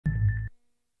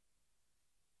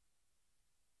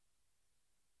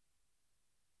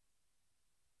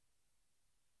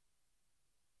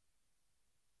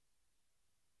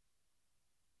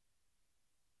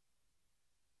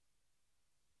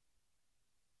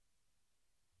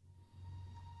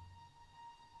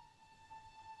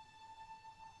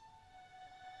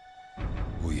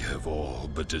have all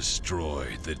but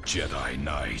destroyed the Jedi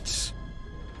Knights.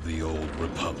 The Old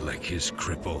Republic is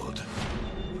crippled.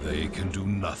 They can do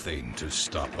nothing to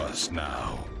stop us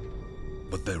now.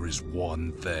 But there is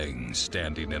one thing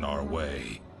standing in our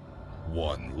way.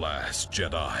 One last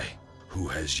Jedi who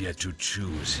has yet to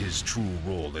choose his true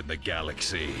role in the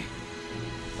galaxy.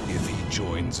 If he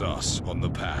joins us on the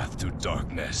path to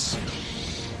darkness,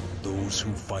 those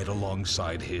who fight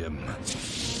alongside him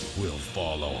will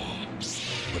follow.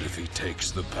 But if he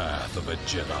takes the path of a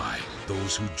Jedi,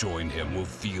 those who join him will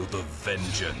feel the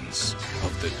vengeance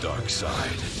of the dark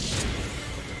side.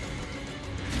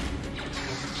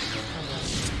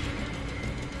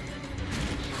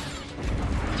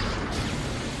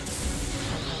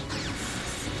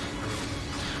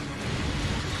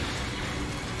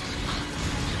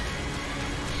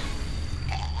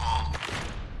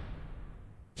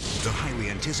 The highly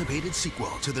anticipated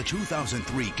sequel to the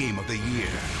 2003 Game of the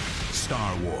Year,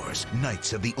 Star Wars: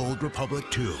 Knights of the Old Republic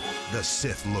 2, The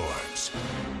Sith Lords.